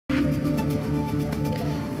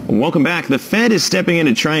Welcome back. The Fed is stepping in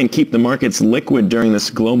to try and keep the markets liquid during this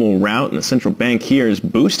global rout, and the central bank here is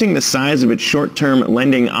boosting the size of its short-term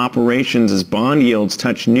lending operations as bond yields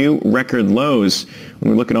touch new record lows.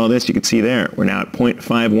 When we look at all this, you can see there, we're now at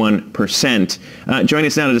 0.51%. Joining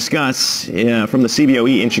us now to discuss from the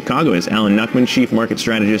CBOE in Chicago is Alan Nuckman, Chief Market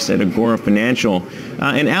Strategist at Agora Financial.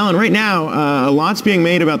 And Alan, right now, a lot's being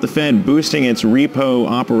made about the Fed boosting its repo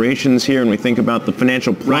operations here, and we think about the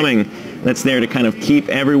financial plumbing that's there to kind of keep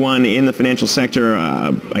everyone in the financial sector,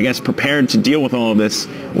 I guess, prepared to deal with all of this.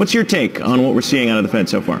 What's your take on what we're seeing out of the Fed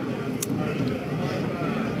so far?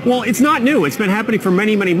 Well, it's not new. It's been happening for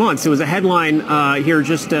many, many months. There was a headline here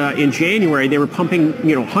just in January. They were pumping,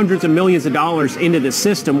 hundreds of millions of dollars into the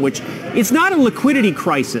system, which it's not a liquidity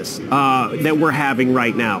crisis that we're having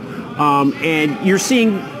right now. And you're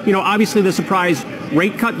seeing, obviously the surprise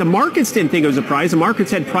rate cut. The markets didn't think it was a surprise. The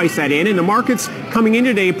markets had priced that in, and the markets coming in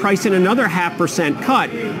today priced in another 0.5% cut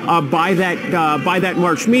by that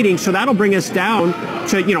March meeting. So that'll bring us down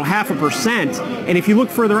to 0.5%. And if you look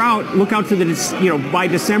further out, look out to the by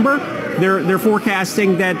December, they're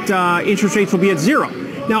forecasting that interest rates will be at 0.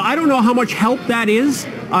 Now, I don't know how much help that is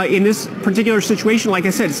in this particular situation. Like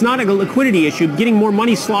I said, it's not a liquidity issue. Getting more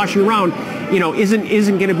money sloshing around,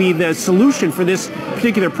 isn't going to be the solution for this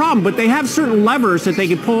particular problem. But they have certain levers that they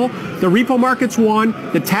can pull. The repo market's one.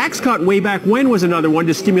 The tax cut way back when was another one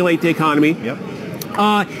to stimulate the economy. Yep.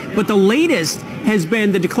 But the latest has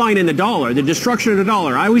been the decline in the dollar, the destruction of the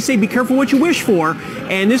dollar. I always say be careful what you wish for.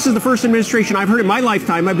 And this is the first administration I've heard in my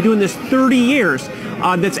lifetime, I've been doing this 30 years,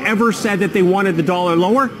 that's ever said that they wanted the dollar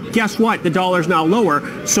lower. Guess what? The dollar's now lower,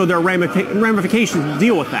 so there are ramifications to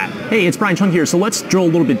deal with that. Hey, it's Brian Chung here. So let's drill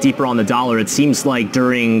a little bit deeper on the dollar. It seems like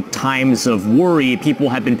during times of worry, people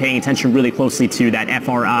have been paying attention really closely to that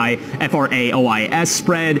FRA-OIS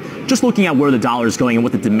spread, just looking at where the dollar is going and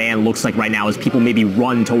what the demand looks like right now as people maybe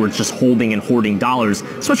run towards just holding and hoarding dollars,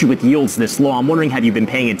 especially with yields this low. I'm wondering, have you been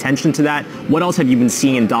paying attention to that? What else have you been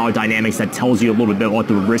seeing in dollar dynamics that tells you a little bit what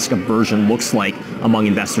the risk aversion looks like among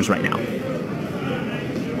investors right now?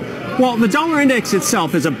 Well, the dollar index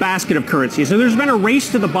itself is a basket of currencies. So there's been a race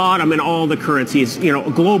to the bottom in all the currencies,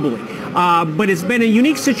 globally. But it's been a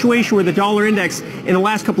unique situation where the dollar index in the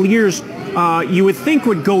last couple of years, you would think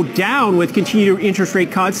would go down with continued interest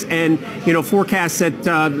rate cuts and, forecasts that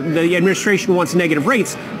the administration wants negative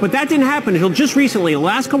rates. But that didn't happen until just recently. The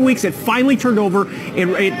last couple of weeks, it finally turned over.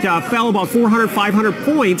 It fell about 400, 500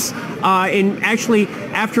 points. And actually,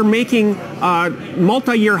 after making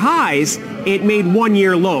multi-year highs, it made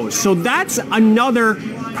one-year lows. So that's another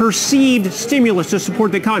perceived stimulus to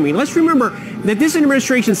support the economy. Let's remember that this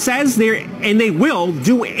administration says they will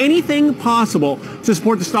do anything possible to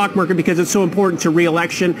support the stock market because it's so important to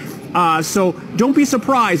re-election. So don't be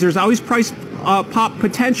surprised. There's always price pop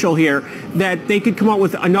potential here that they could come out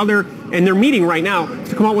with another, and they're meeting right now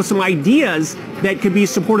to come out with some ideas that could be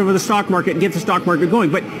supportive of the stock market and get the stock market going.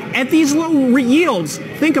 But at these low yields,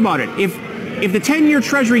 think about it. If the 10-year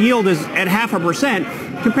Treasury yield is at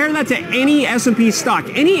 0.5%, compare that to any S&P stock.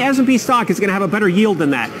 Any S&P stock is going to have a better yield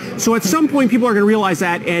than that. So at some point, people are going to realize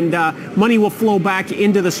that, and money will flow back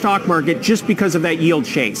into the stock market just because of that yield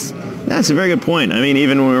chase. That's a very good point. I mean,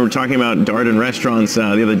 even when we were talking about Darden restaurants the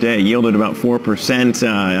other day, yielded about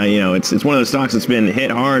 4%. It's one of those stocks that's been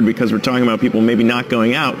hit hard because we're talking about people maybe not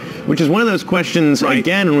going out, which is one of those questions, right.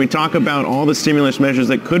 Again, when we talk about all the stimulus measures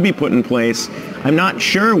that could be put in place, I'm not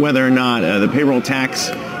sure whether or not the payroll tax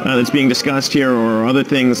that's being discussed here or other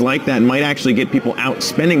things like that might actually get people out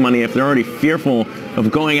spending money if they're already fearful of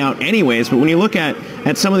going out anyways. But when you look at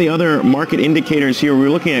some of the other market indicators here, we're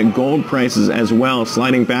looking at gold prices as well,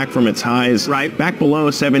 sliding back from its highs, right, back below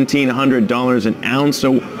 $1,700 an ounce.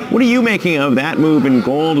 So what are you making of that move in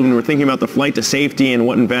gold when we're thinking about the flight to safety and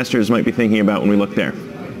what investors might be thinking about when we look there?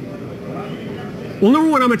 Well,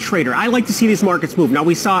 number one, I'm a trader. I like to see these markets move. Now,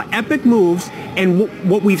 we saw epic moves, and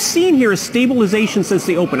what we've seen here is stabilization since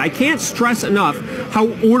the open. I can't stress enough how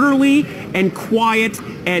orderly and quiet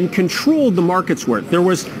and controlled the markets were. There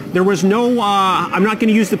was no, I'm not going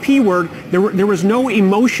to use the P word, there was no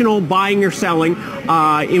emotional buying or selling.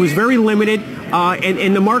 It was very limited.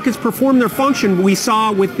 And the markets perform their function we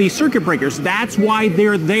saw with the circuit breakers. That's why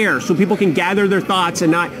they're there, so people can gather their thoughts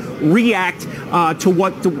and not react to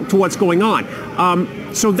what's going on.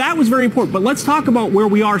 So that was very important. But let's talk about where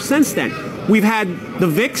we are since then. We've had the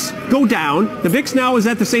VIX go down. The VIX now is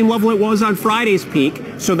at the same level it was on Friday's peak,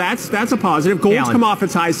 so that's a positive. Gold's come off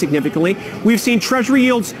its highs significantly. We've seen Treasury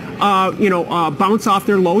yields, bounce off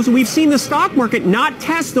their lows, and we've seen the stock market not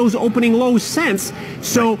test those opening lows since.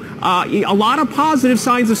 So a lot of positive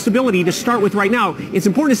signs of stability to start with right now. It's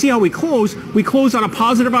important to see how we close. We closed on a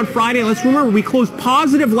positive on Friday. Let's remember, we closed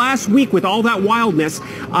positive last week with all that wildness.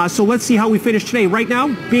 So let's see how we finish today. Right now,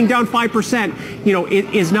 being down 5%,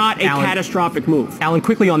 it is not a catastrophic move. Alan,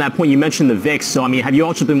 quickly on that point, you mentioned the VIX. So, I mean, have you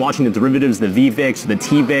also been watching the derivatives, the VVIX, the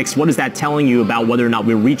TVIX? What is that telling you about whether or not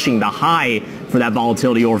we're reaching the high for that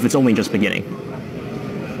volatility, or if it's only just beginning?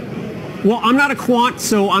 Well, I'm not a quant,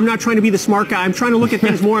 so I'm not trying to be the smart guy. I'm trying to look at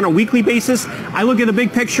things more on a weekly basis. I look at the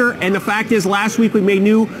big picture, and the fact is last week we made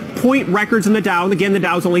new point records in the Dow. And again, the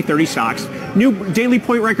Dow's only 30 stocks. New daily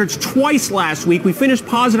point records twice last week. We finished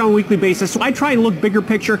positive on a weekly basis, so I try and look bigger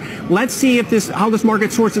picture. Let's see if how this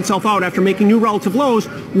market sorts itself out after making new relative lows,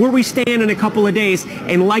 where we stand in a couple of days.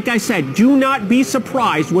 And like I said, do not be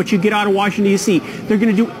surprised what you get out of Washington, D.C. They're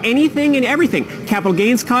going to do anything and everything. Capital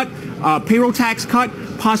gains cut, payroll tax cut,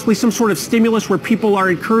 possibly some sort of stimulus where people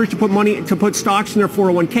are encouraged to put stocks in their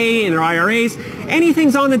 401k and their IRAs.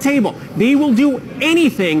 Anything's on the table. They will do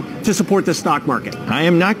anything to support the stock market. I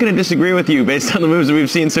am not going to disagree with you based on the moves that we've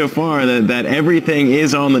seen so far, that everything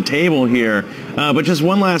is on the table here. But just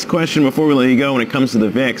one last question before we let you go when it comes to the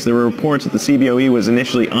VIX. There were reports that the CBOE was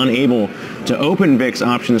initially unable to open VIX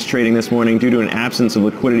options trading this morning due to an absence of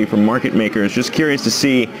liquidity from market makers. Just curious to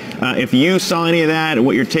see if you saw any of that,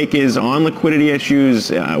 what your take is on liquidity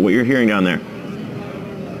issues, what you're hearing down there.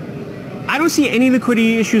 I don't see any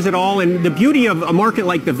liquidity issues at all, and the beauty of a market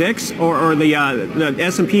like the VIX or the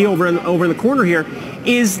S&P over in the corner here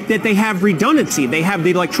is that they have redundancy. They have the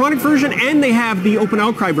electronic version and they have the open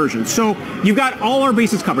outcry version. So you've got all our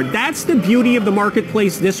bases covered. That's the beauty of the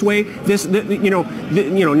marketplace this way.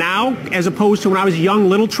 Now as opposed to when I was a young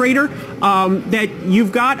little trader, that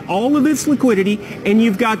you've got all of this liquidity and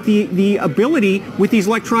you've got the ability with these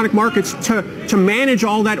electronic markets to manage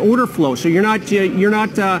all that order flow. So you're not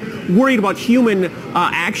worried about human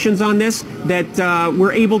actions on this. That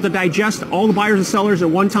we're able to digest all the buyers and sellers at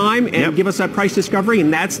one time and give us that price discovery.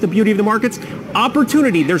 And that's the beauty of the markets.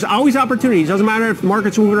 Opportunity. There's always opportunities. Doesn't matter if the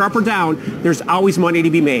market's moving up or down. There's always money to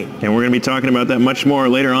be made. And we're going to be talking about that much more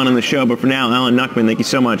later on in the show. But for now, Alan Nuckman, thank you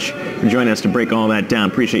so much for joining us to break all that down.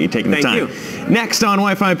 Appreciate you taking the time. Thank you. Next on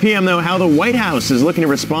Wi-Fi PM, though, how the White House is looking to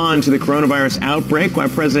respond to the coronavirus outbreak, why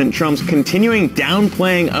President Trump's continuing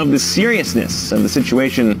downplaying of the seriousness of the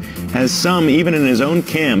situation has some, even in his own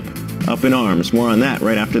camp, up in arms. More on that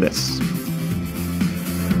right after this.